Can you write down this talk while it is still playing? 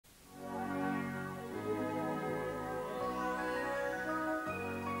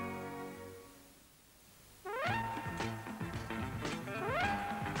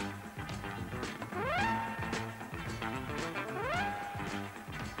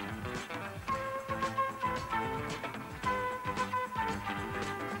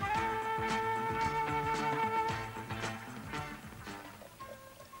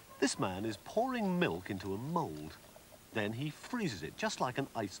This man is pouring milk into a mould. Then he freezes it, just like an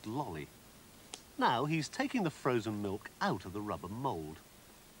iced lolly. Now he's taking the frozen milk out of the rubber mould.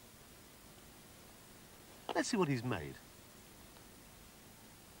 Let's see what he's made.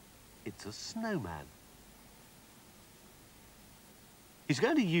 It's a snowman. He's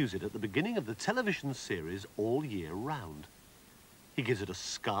going to use it at the beginning of the television series all year round. He gives it a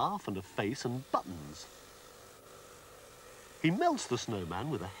scarf and a face and buttons. He melts the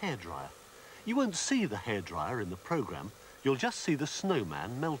snowman with a hairdryer. You won't see the hairdryer in the programme. You'll just see the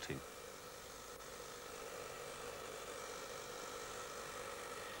snowman melting.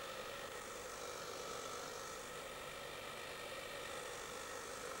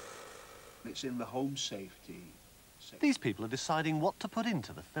 It's in the home safety section. These people are deciding what to put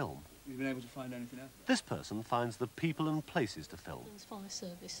into the film. Have you been able to find anything out? This person finds the people and places to film. Fire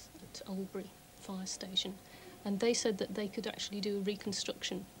service at Albury Fire Station, and they said that they could actually do a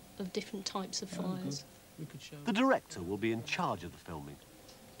reconstruction of different types of fires. We could show. The director will be in charge of the filming.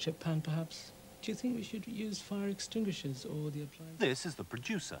 Chip pan, perhaps. Do you think we should use fire extinguishers or the appliance? This is the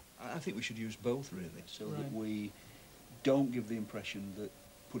producer. I think we should use both, really, so that Right. we don't give the impression that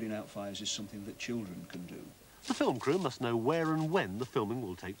putting out fires is something that children can do. The film crew must know where and when the filming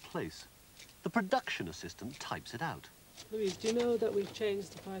will take place. The production assistant types it out. Louise, do you know that we've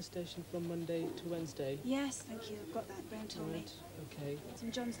changed the fire station from Monday to Wednesday? Yes, thank you. I've got that. Graham told me. Right, okay.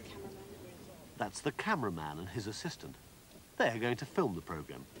 St John's the cameraman. That's the cameraman and his assistant. They're going to film the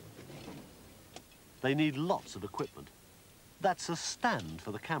programme. They need lots of equipment. That's a stand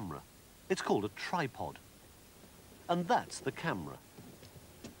for the camera. It's called a tripod. And that's the camera.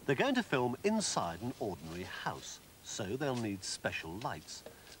 They're going to film inside an ordinary house, so they'll need special lights.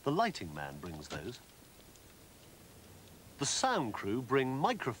 The lighting man brings those. The sound crew bring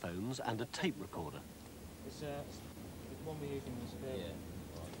microphones and a tape recorder. The one we're using was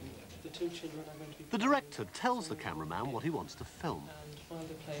the two children are going to be... The director tells the cameraman what he wants to film. And while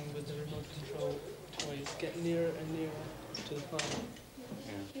they're playing with the remote control toys, get nearer and nearer to the fire.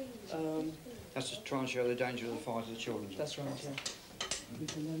 Yeah. That's to try and show the danger of the fire to the children. That's right, yeah. We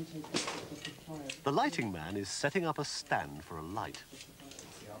can then take the fire. The lighting man is setting up a stand for a light.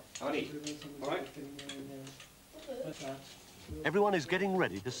 Honey, all right? Everyone is getting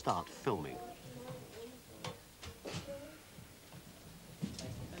ready to start filming.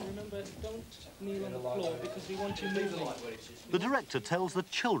 And remember, don't kneel on the floor because we want you moving. The director tells the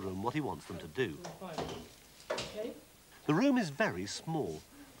children what he wants them to do. Okay? The room is very small.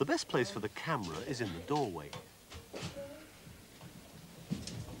 The best place for the camera is in the doorway.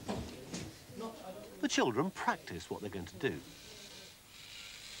 The children practice what they're going to do.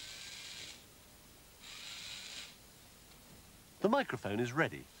 The microphone is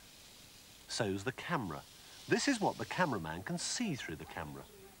ready. So's the camera. This is what the cameraman can see through the camera.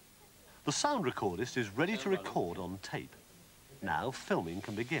 The sound recordist is ready to record on tape. Now filming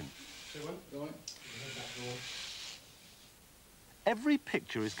can begin. Every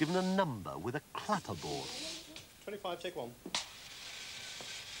picture is given a number with a clapperboard. 25, take one.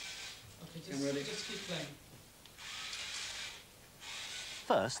 Okay, just keep playing.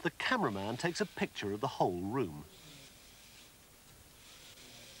 First, the cameraman takes a picture of the whole room.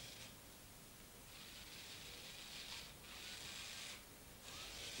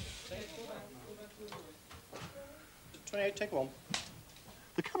 Go back. 28, take one.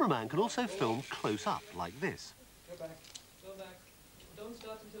 The cameraman can also film close up like this. Go back. Don't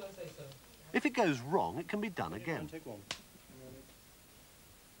start until I say so. If it goes wrong, it can be done again. Take one.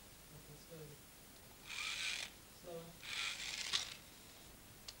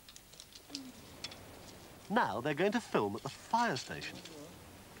 Now they're going to film at the fire station.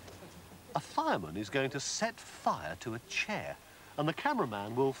 A fireman is going to set fire to a chair, and the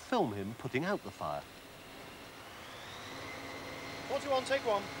cameraman will film him putting out the fire. 41, take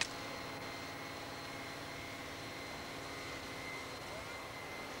one.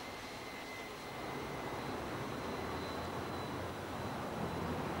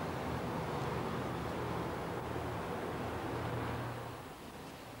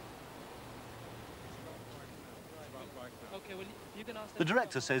 Okay, well, you can ask The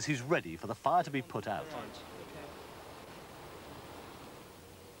director says he's ready for the fire to be put out.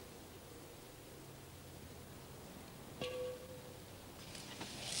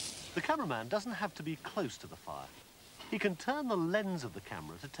 The cameraman doesn't have to be close to the fire. He can turn the lens of the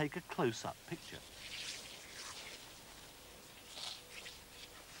camera to take a close-up picture.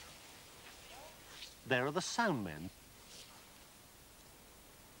 There are the sound men.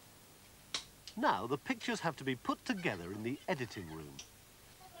 Now the pictures have to be put together in the editing room.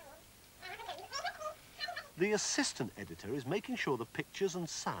 The assistant editor is making sure the pictures and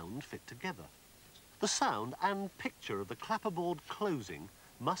sound fit together. The sound and picture of the clapperboard closing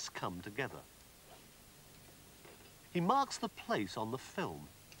must come together. He marks the place on the film.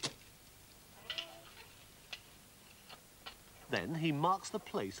 Then he marks the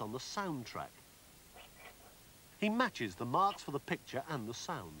place on the soundtrack. He matches the marks for the picture and the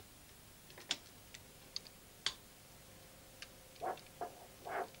sound.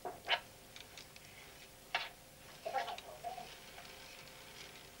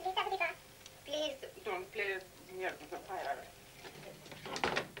 Please don't play near the fire.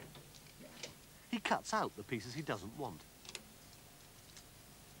 He cuts out the pieces he doesn't want.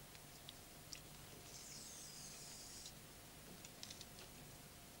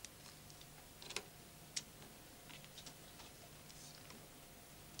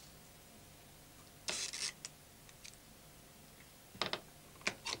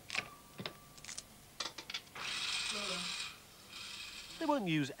 They won't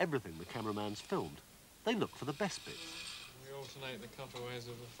use everything the cameraman's filmed. They look for the best bits. We alternate the cutaways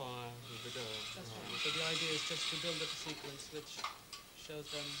of the fire with the girl. That's right. So the idea is just to build up a sequence which shows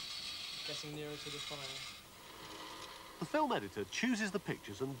them getting nearer to the fire. The film editor chooses the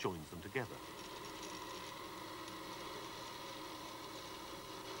pictures and joins them together.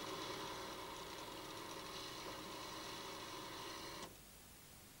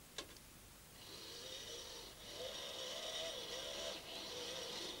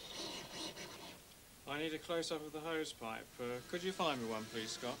 I need a close-up of the hose pipe. Could you find me one,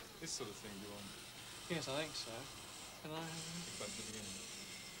 please, Scott? This sort of thing you want? Yes, I think so. Can I have Back to the beginning.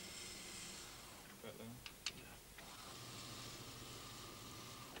 Back there.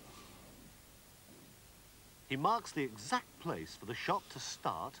 He marks the exact place for the shot to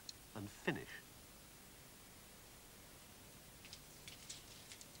start and finish.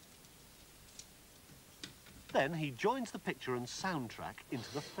 Then he joins the picture and soundtrack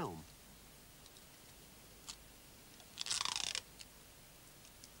into the film.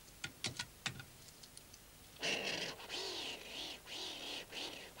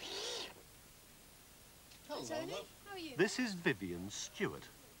 Tony, how are you? This is Vivian Stewart.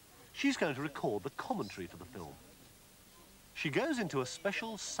 She's going to record the commentary for the film. She goes into a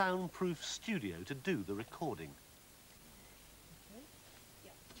special soundproof studio to do the recording.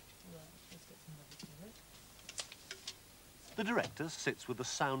 The director sits with the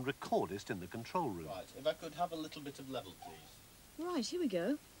sound recordist in the control room. Right, if I could have a little bit of level, please. Right, here we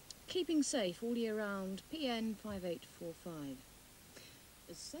go. Keeping safe all year round, PN 5845.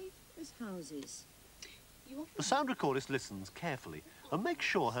 As safe as houses. The sound recordist listens carefully and makes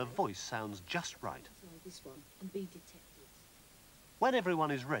sure her voice sounds just right. This one, and be detectives. When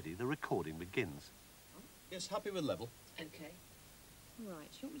everyone is ready, the recording begins. Yes, happy with level. Okay. Right,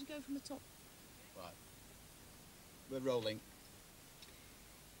 do you want me to go from the top? Right. We're rolling.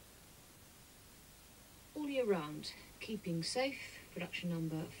 All year round, keeping safe, production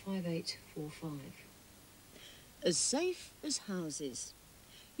number 5845. As safe as houses.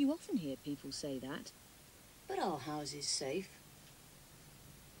 You often hear people say that. But are houses safe?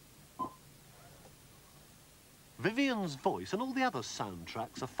 Vivian's voice and all the other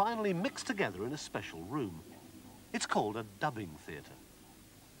soundtracks are finally mixed together in a special room. It's called a dubbing theatre.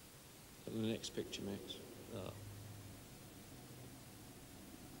 the next picture, Max? Oh.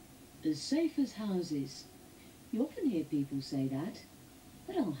 As safe as houses. You often hear people say that.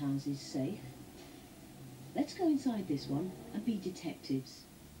 But are houses safe? Let's go inside this one and be detectives.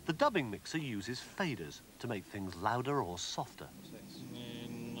 The dubbing mixer uses faders to make things louder or softer.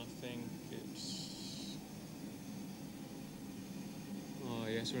 And I think it's... Oh,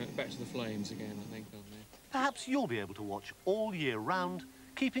 yes, we're back to the flames again, I think, aren't we? Perhaps you'll be able to watch all year round,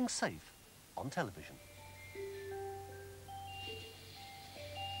 Keeping Safe on television.